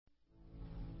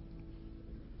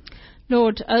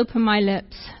Lord, open my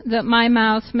lips, that my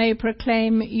mouth may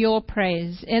proclaim your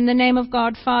praise. In the name of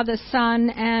God, Father, Son,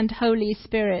 and Holy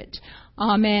Spirit.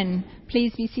 Amen.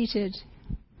 Please be seated.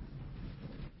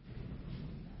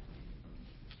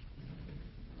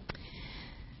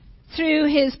 Through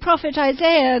his prophet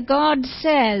Isaiah, God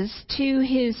says to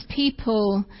his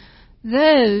people,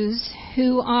 those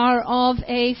who are of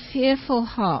a fearful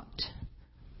heart,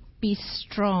 be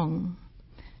strong.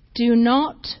 Do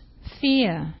not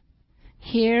fear.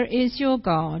 Here is your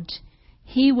God.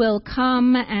 He will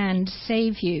come and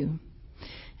save you.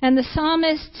 And the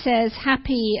psalmist says,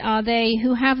 happy are they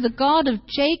who have the God of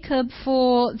Jacob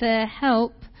for their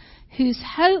help, whose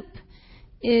hope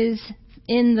is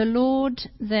in the Lord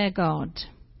their God.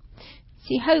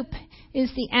 See, hope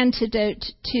is the antidote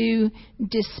to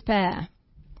despair.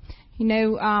 You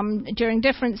know, during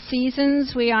different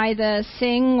seasons, we either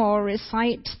sing or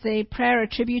recite the prayer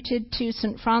attributed to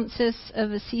St. Francis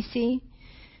of Assisi.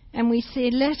 And we say,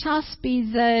 let us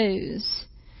be those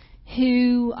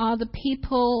who are the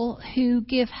people who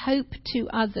give hope to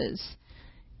others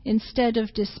instead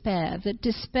of despair, that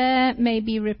despair may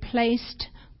be replaced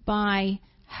by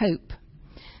hope.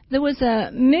 There was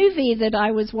a movie that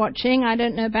I was watching, I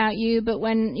don't know about you, but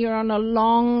when you're on a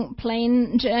long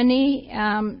plane journey,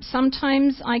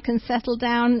 sometimes I can settle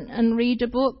down and read a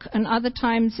book, and other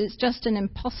times it's just an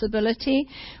impossibility.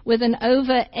 With an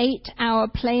over 8-hour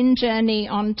plane journey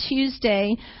on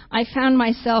Tuesday, I found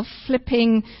myself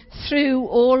flipping through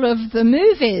all of the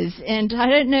movies. And I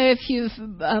don't know if you've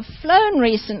flown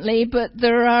recently, but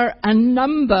there are a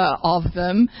number of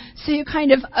them. So you're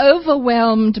kind of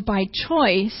overwhelmed by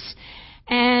choice.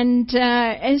 And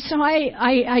so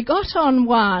I got on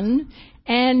one,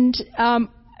 and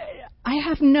I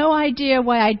have no idea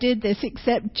why I did this,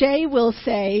 except Jay will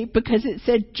say, because it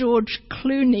said George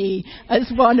Clooney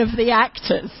as one of the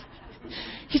actors.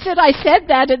 He said I said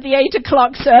that at the 8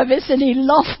 o'clock service, and he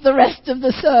lost the rest of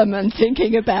the sermon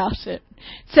thinking about it.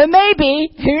 So maybe,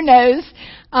 who knows,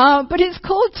 but it's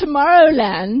called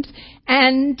Tomorrowland.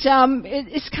 And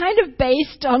it's kind of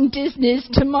based on Disney's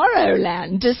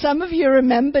Tomorrowland. Do some of you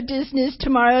remember Disney's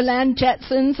Tomorrowland,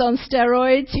 Jetsons on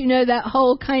steroids? You know, that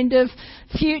whole kind of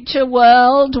future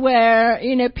world where,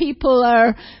 you know, people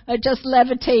are just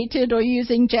levitated or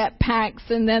using jetpacks,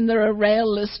 and then there are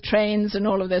railless trains and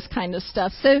all of this kind of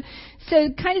stuff. So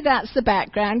kind of that's the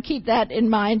background. Keep that in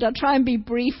mind. I'll try and be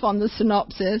brief on the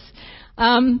synopsis.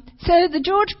 So the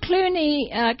George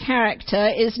Clooney character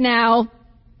is now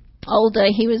older.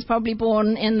 He was probably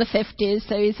born in the 50s,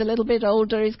 so he's a little bit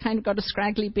older. He's kind of got a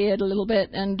scraggly beard a little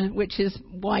bit, and which is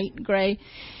white-grey.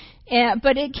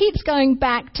 But it keeps going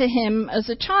back to him as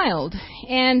a child.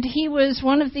 And he was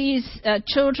one of these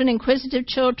children, inquisitive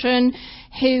children,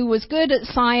 who was good at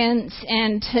science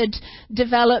and had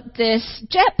developed this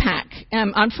jetpack.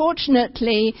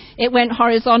 Unfortunately, it went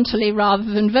horizontally rather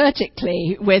than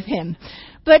vertically with him.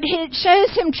 But it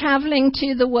shows him traveling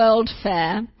to the World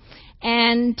Fair.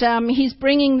 And he's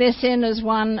bringing this in as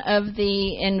one of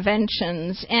the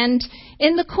inventions. And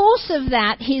in the course of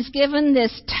that, he's given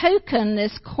this token,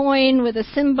 this coin with a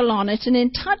symbol on it. And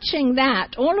in touching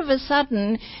that, all of a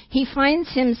sudden, he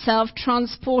finds himself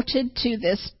transported to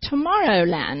this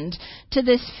Tomorrowland, to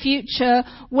this future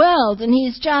world. And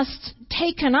he's just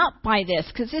taken up by this,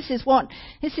 because this is what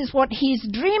he's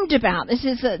dreamed about.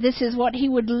 This is what he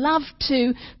would love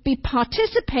to be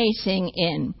participating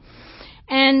in.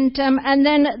 And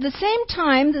then at the same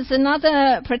time, there's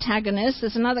another protagonist,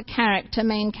 there's another character,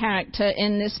 main character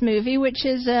in this movie, which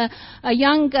is a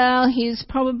young girl who's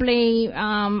probably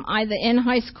either in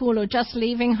high school or just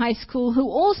leaving high school, who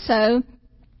also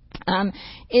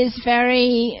is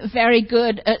very, very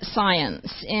good at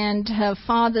science. And her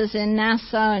father's in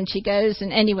NASA, and she goes,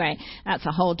 and anyway, that's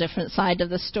a whole different side of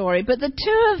the story. But the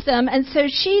two of them, and so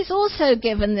she's also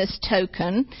given this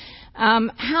token.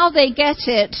 How they get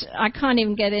it, I can't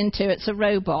even get into. It's a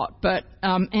robot, but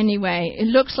anyway, it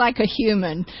looks like a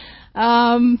human.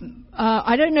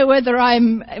 I don't know whether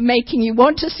I'm making you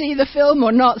want to see the film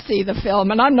or not see the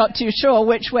film, and I'm not too sure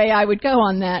which way I would go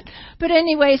on that. But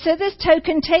anyway, so this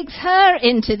token takes her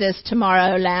into this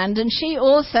Tomorrowland, and she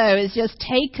also is just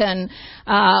taken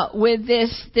with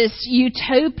this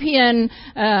utopian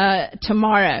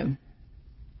tomorrow.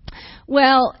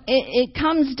 Well, it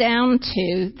comes down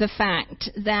to the fact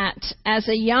that as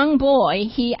a young boy,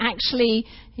 he actually,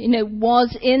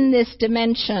 was in this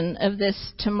dimension of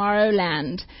this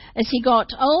Tomorrowland. As he got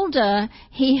older,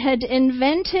 he had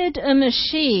invented a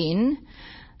machine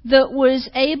that was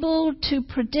able to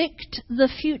predict the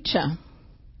future.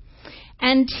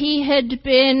 And he had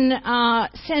been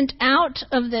sent out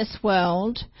of this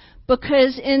world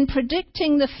because in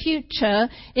predicting the future,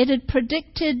 it had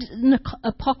predicted an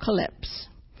apocalypse.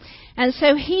 And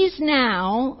so he's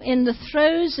now in the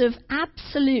throes of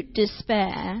absolute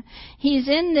despair. He's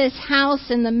in this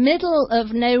house in the middle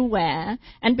of nowhere,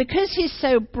 and because he's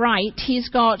so bright, he's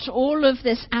got all of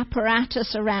this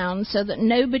apparatus around so that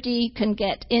nobody can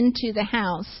get into the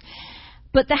house.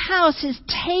 But the house is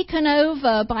taken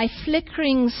over by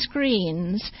flickering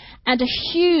screens and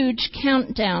a huge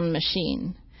countdown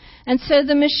machine. And so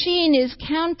the machine is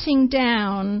counting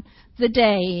down the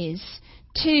days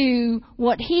to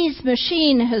what his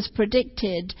machine has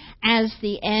predicted as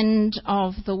the end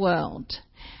of the world.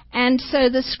 And so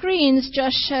the screens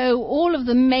just show all of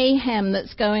the mayhem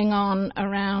that's going on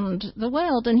around the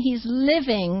world, and he's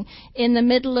living in the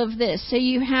middle of this. So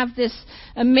you have this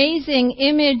amazing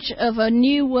image of a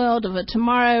new world, of a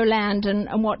Tomorrowland,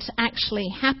 and what's actually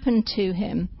happened to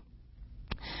him.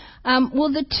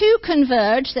 Well, the two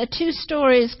converge. Their two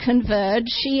stories converge.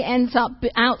 She ends up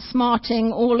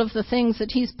outsmarting all of the things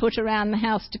that he's put around the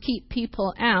house to keep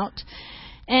people out.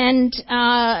 And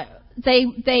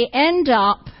they end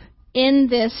up in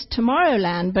this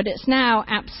Tomorrowland, but it's now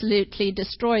absolutely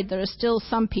destroyed. There are still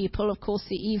some people, of course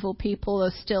the evil people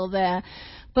are still there,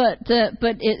 but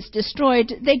it's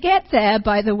destroyed. They get there,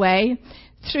 by the way,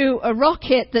 through a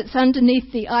rocket that's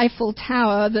underneath the Eiffel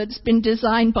Tower that's been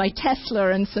designed by Tesla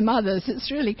and some others.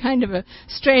 It's really kind of a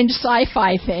strange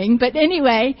sci-fi thing. But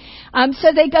anyway,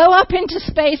 so they go up into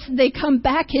space and they come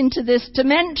back into this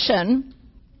dimension.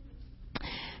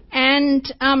 And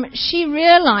she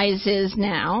realizes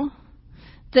now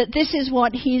that this is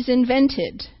what he's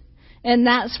invented. And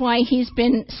that's why he's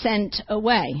been sent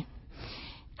away.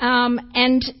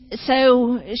 And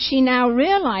so she now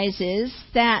realizes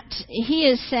that he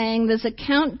is saying there's a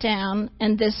countdown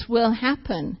and this will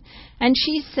happen. And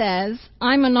she says,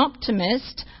 I'm an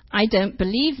optimist. I don't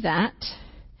believe that.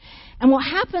 And what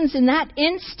happens in that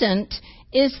instant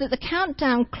is that the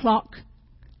countdown clock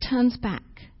turns back.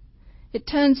 It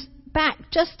turns back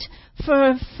just for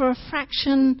a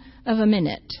fraction of a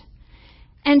minute.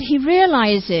 And he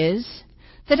realizes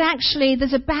that actually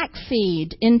there's a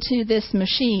backfeed into this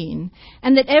machine,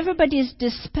 and that everybody's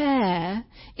despair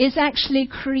is actually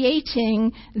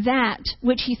creating that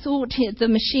which he thought the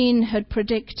machine had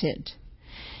predicted.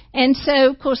 And so,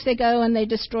 of course, they go and they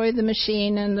destroy the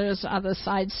machine, and there's other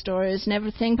side stories and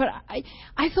everything. But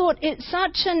I thought it's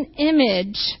such an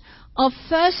image of,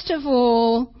 first of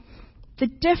all, the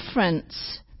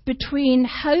difference between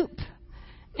hope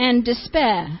and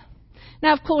despair.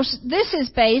 Now, of course, this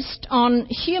is based on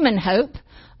human hope,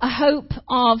 a hope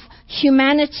of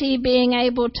humanity being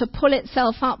able to pull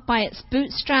itself up by its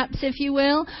bootstraps, if you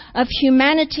will, of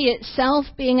humanity itself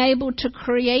being able to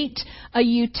create a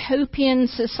utopian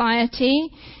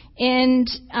society. And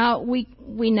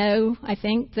we know, I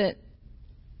think, that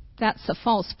that's a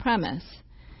false premise.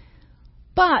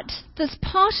 But there's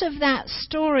part of that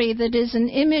story that is an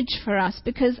image for us,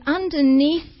 because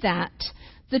underneath that,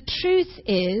 the truth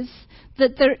is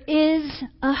that there is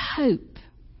a hope,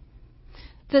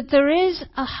 that there is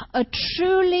a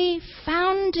truly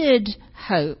founded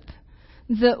hope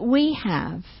that we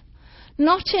have,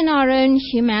 not in our own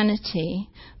humanity,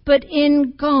 but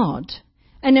in God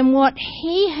and in what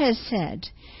He has said.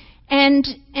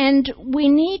 And we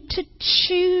need to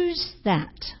choose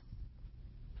that.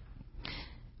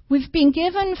 We've been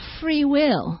given free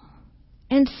will,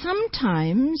 and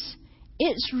sometimes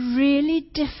it's really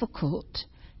difficult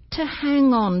to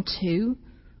hang on to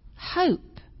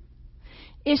hope,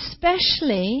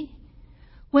 especially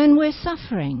when we're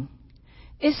suffering,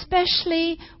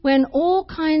 especially when all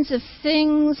kinds of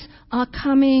things are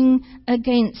coming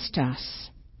against us.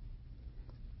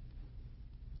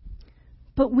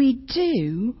 But we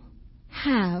do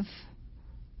have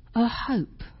a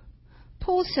hope.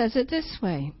 Paul says it this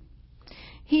way.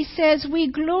 He says,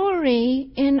 we glory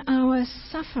in our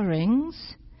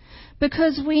sufferings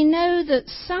because we know that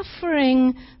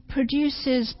suffering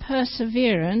produces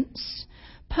perseverance.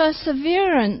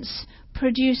 Perseverance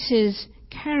produces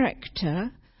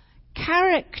character.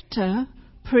 Character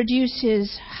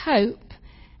produces hope.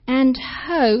 And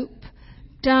hope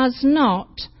does not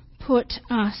put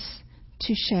us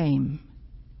to shame.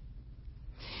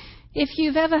 If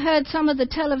you've ever heard some of the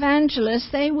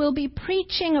televangelists, they will be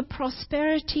preaching a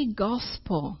prosperity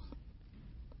gospel.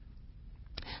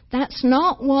 That's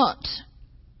not what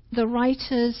the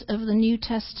writers of the New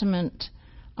Testament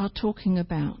are talking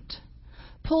about.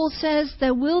 Paul says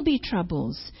there will be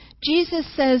troubles. Jesus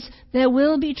says there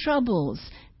will be troubles.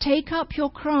 Take up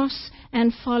your cross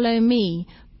and follow me.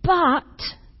 But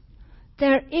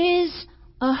there is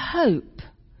a hope.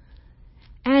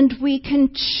 And we can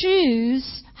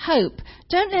choose hope.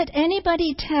 Don't let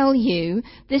anybody tell you,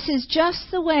 this is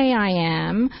just the way I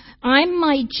am, I'm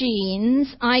my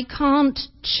genes, I can't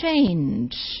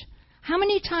change. How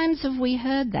many times have we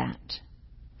heard that?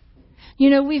 You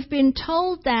know, we've been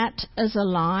told that as a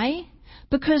lie,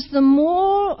 because the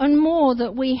more and more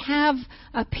that we have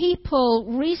people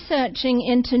researching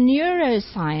into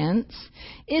neuroscience,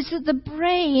 is that the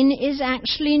brain is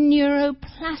actually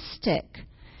neuroplastic.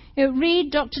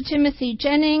 Read Dr. Timothy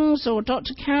Jennings or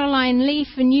Dr. Caroline Leaf,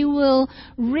 and you will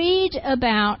read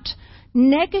about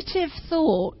negative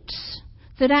thoughts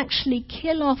that actually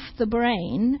kill off the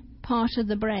brain, part of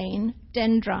the brain,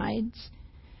 dendrites,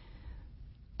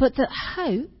 but that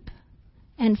hope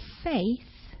and faith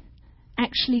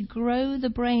actually grow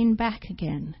the brain back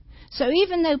again. So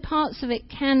even though parts of it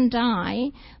can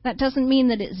die, that doesn't mean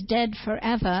that it's dead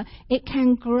forever. It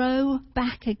can grow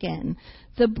back again.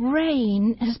 The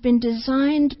brain has been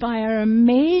designed by our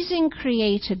amazing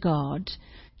Creator God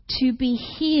to be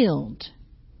healed.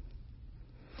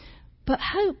 But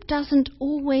hope doesn't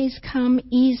always come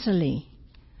easily,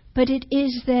 but it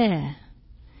is there.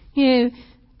 You know,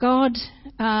 God,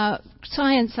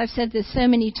 science, I've said this so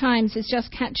many times, is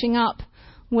just catching up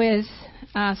with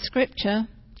Scripture.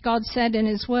 God said in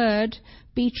His Word,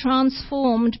 be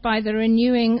transformed by the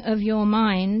renewing of your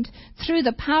mind through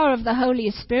the power of the Holy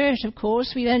Spirit, of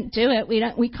course. We don't do it.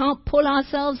 We can't pull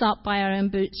ourselves up by our own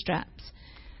bootstraps.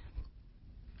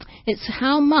 It's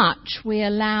how much we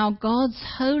allow God's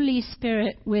Holy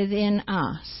Spirit within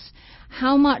us,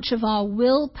 how much of our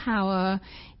willpower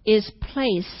is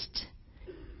placed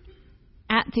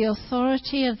at the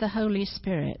authority of the Holy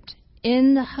Spirit,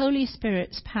 in the Holy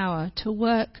Spirit's power to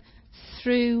work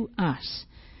through us.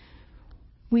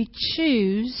 We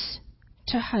choose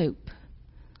to hope.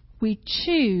 We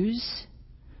choose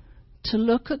to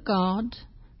look at God,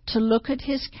 to look at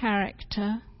His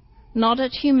character, not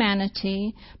at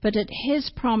humanity, but at His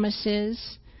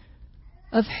promises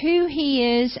of who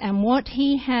He is and what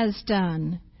He has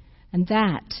done. And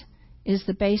that is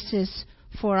the basis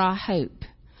for our hope.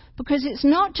 Because it's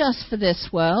not just for this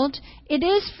world, it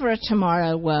is for a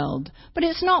tomorrow world. But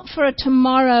it's not for a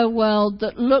tomorrow world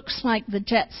that looks like the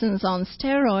Jetsons on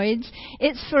steroids.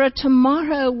 It's for a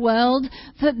tomorrow world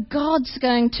that God's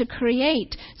going to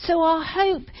create. So our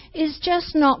hope is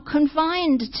just not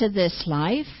confined to this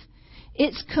life.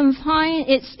 It's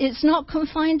not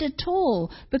confined at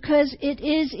all, because it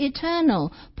is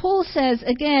eternal. Paul says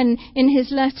again in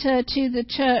his letter to the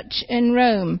church in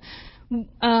Rome,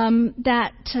 in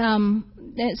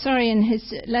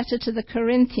his letter to the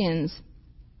Corinthians,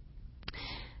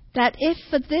 that if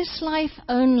for this life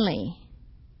only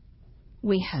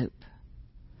we hope,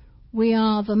 we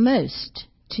are the most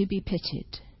to be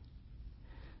pitied.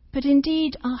 But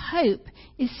indeed, our hope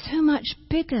is so much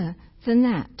bigger than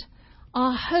that.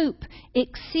 Our hope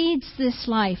exceeds this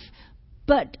life,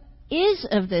 but is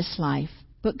of this life,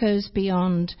 but goes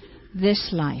beyond this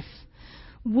life.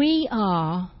 We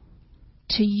are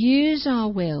to use our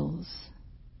wills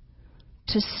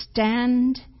to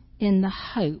stand in the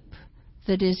hope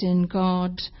that is in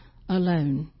God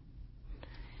alone.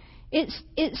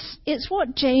 It's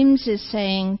what James is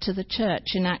saying to the church,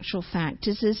 in actual fact,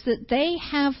 is that they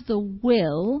have the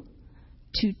will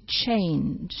to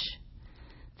change.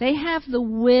 They have the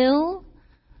will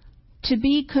to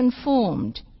be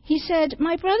conformed. He said,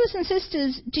 my brothers and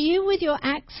sisters, do you with your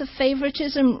acts of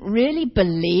favoritism really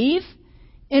believe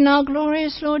in our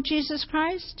glorious Lord Jesus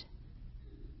Christ?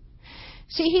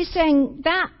 See, he's saying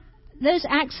that those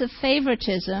acts of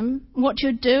favoritism, what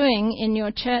you're doing in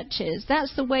your churches,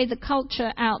 that's the way the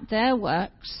culture out there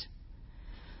works.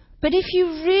 But if you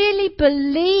really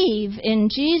believe in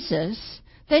Jesus,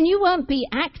 then you won't be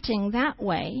acting that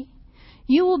way.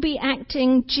 You will be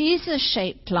acting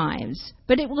Jesus-shaped lives,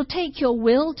 but it will take your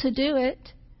will to do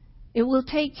it. It will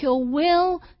take your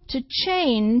will to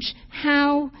change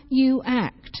how you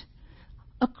act.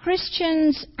 A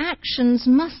Christian's actions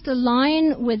must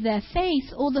align with their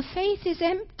faith, or the faith is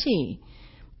empty.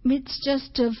 It's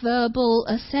just a verbal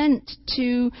assent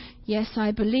to, yes,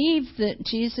 I believe that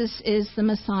Jesus is the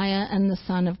Messiah and the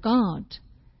Son of God.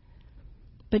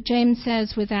 But James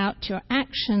says, without your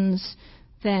actions,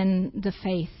 then the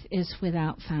faith is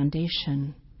without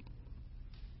foundation.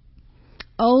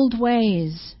 Old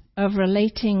ways of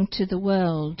relating to the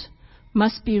world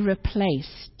must be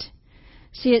replaced.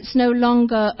 See, it's no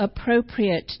longer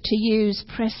appropriate to use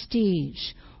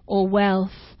prestige or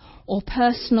wealth or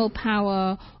personal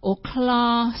power or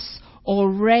class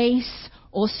or race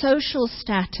or social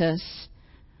status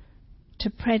to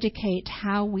predicate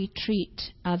how we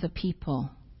treat other people.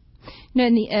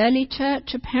 In the early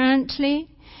church, apparently,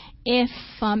 if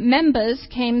members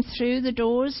came through the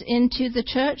doors into the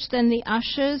church, then the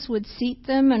ushers would seat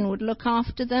them and would look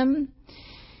after them.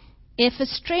 If a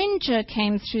stranger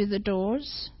came through the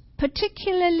doors,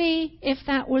 particularly if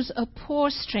that was a poor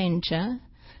stranger,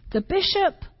 the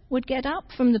bishop would get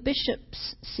up from the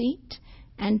bishop's seat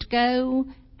and go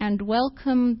and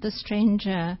welcome the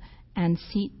stranger and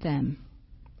seat them.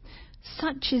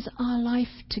 Such is our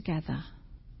life together.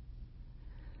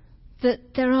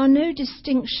 That there are no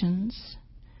distinctions,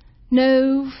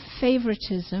 no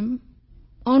favoritism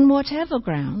on whatever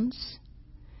grounds.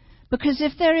 Because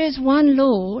if there is one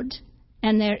Lord,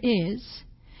 and there is,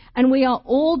 and we are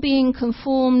all being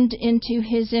conformed into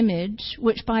his image,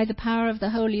 which by the power of the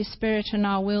Holy Spirit and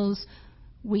our wills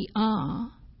we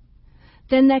are,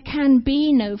 then there can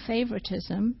be no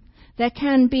favoritism. There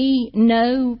can be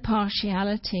no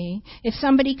partiality. If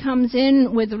somebody comes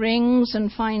in with rings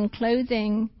and fine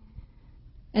clothing,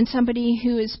 and somebody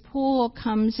who is poor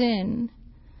comes in,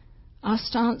 our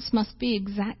stance must be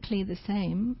exactly the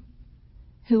same.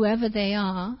 Whoever they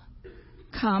are,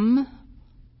 come,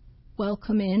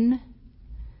 welcome in,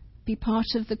 be part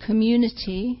of the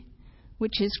community,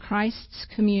 which is Christ's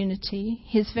community,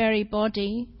 his very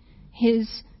body,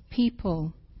 his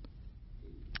people.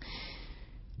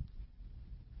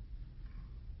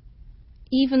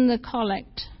 Even the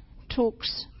collect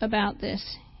talks about this.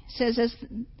 It says, as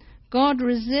God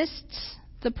resists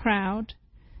the proud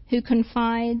who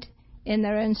confide in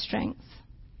their own strength.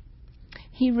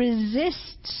 He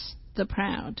resists the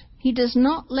proud. He does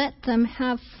not let them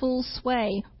have full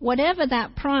sway, whatever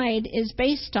that pride is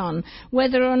based on,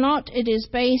 whether or not it is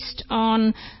based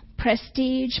on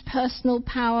prestige, personal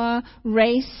power,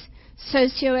 race,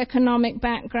 socioeconomic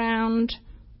background,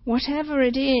 whatever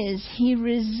it is, he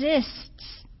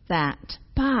resists that.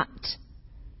 But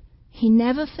he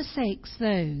never forsakes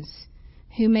those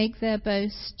who make their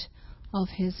boast of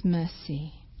his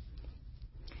mercy.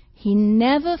 He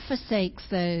never forsakes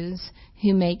those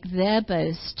who make their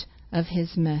boast of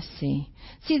his mercy.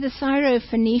 See, the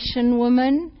Syrophoenician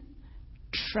woman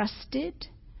trusted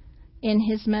in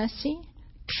his mercy,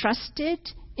 trusted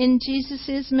in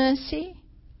Jesus' mercy.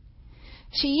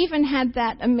 She even had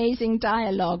that amazing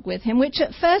dialogue with him, which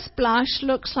at first blush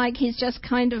looks like he's just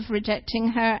kind of rejecting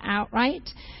her outright.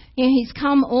 He's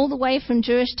come all the way from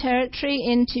Jewish territory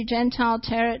into Gentile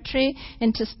territory,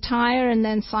 into Tyre and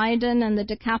then Sidon and the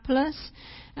Decapolis.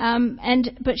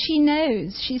 But she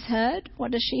knows, she's heard.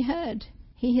 What has she heard?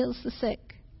 He heals the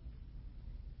sick.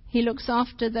 He looks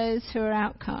after those who are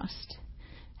outcast.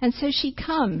 And so she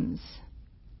comes.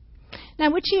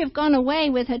 Now, would she have gone away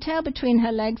with her tail between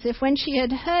her legs if when she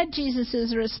had heard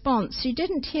Jesus' response, she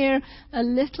didn't hear a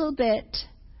little bit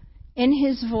in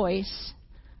his voice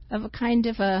of a kind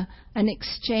of an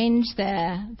exchange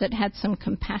there that had some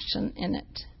compassion in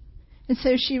it? And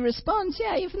so she responds,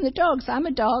 yeah, even the dogs. I'm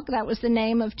a dog. That was the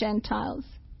name of Gentiles.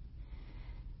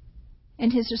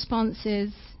 And his response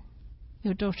is,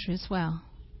 your daughter is well.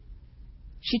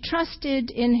 She trusted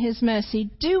in his mercy.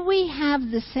 Do we have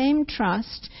the same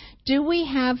trust? Do we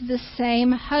have the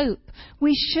same hope?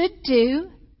 We should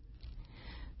do,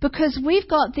 because we've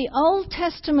got the Old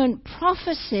Testament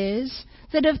prophecies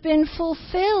that have been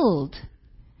fulfilled.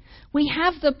 We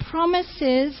have the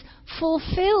promises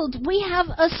fulfilled. We have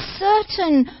a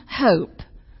certain hope.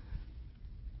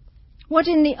 What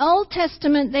in the Old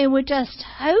Testament they were just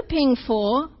hoping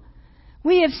for,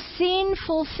 we have seen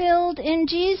fulfilled in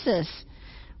Jesus.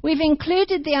 We've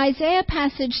included the Isaiah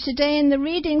passage today in the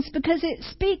readings because it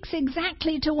speaks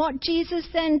exactly to what Jesus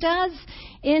then does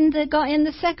in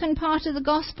the second part of the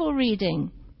gospel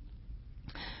reading.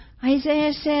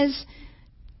 Isaiah says,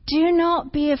 do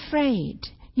not be afraid.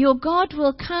 Your God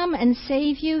will come and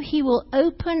save you. He will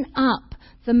open up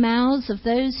the mouths of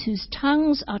those whose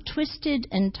tongues are twisted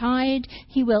and tied.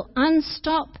 He will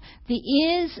unstop the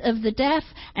ears of the deaf.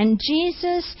 And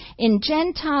Jesus, in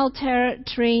Gentile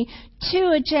territory,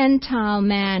 to a Gentile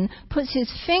man, puts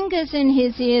his fingers in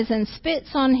his ears and spits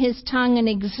on his tongue, and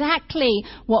exactly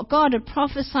what God had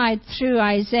prophesied through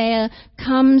Isaiah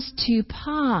comes to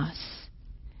pass.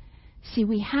 See,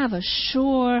 we have a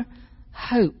sure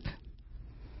hope.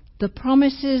 The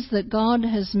promises that God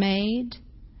has made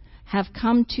have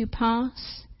come to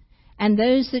pass, and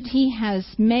those that he has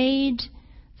made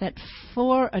that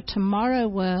for a tomorrow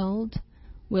world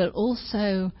will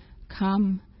also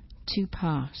come to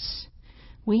pass.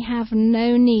 We have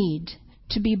no need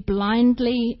to be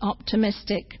blindly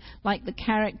optimistic like the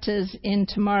characters in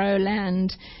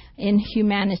Tomorrowland in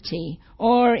humanity,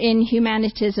 or in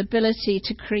humanity's ability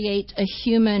to create a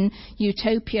human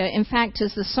utopia. In fact,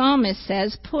 as the psalmist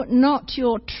says, put not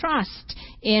your trust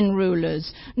in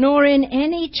rulers, nor in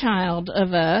any child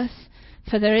of earth,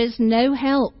 for there is no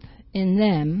help in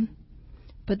them,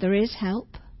 but there is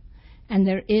help and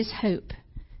there is hope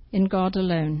in God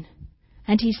alone.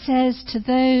 And he says to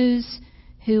those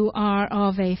who are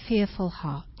of a fearful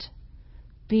heart,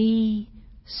 be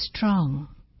strong.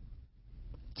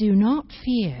 Do not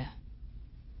fear.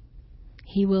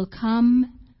 He will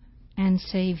come and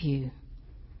save you.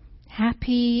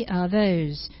 Happy are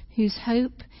those whose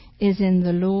hope is in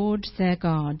the Lord their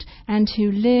God, and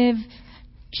who live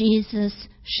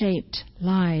Jesus-shaped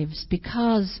lives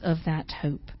because of that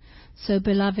hope. So,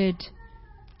 beloved,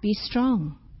 be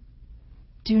strong.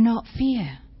 Do not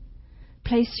fear.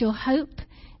 Place your hope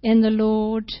in the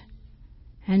Lord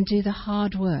and do the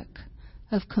hard work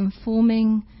of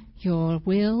conforming your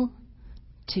will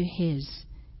to his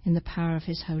in the power of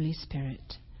his Holy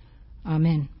Spirit.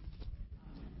 Amen.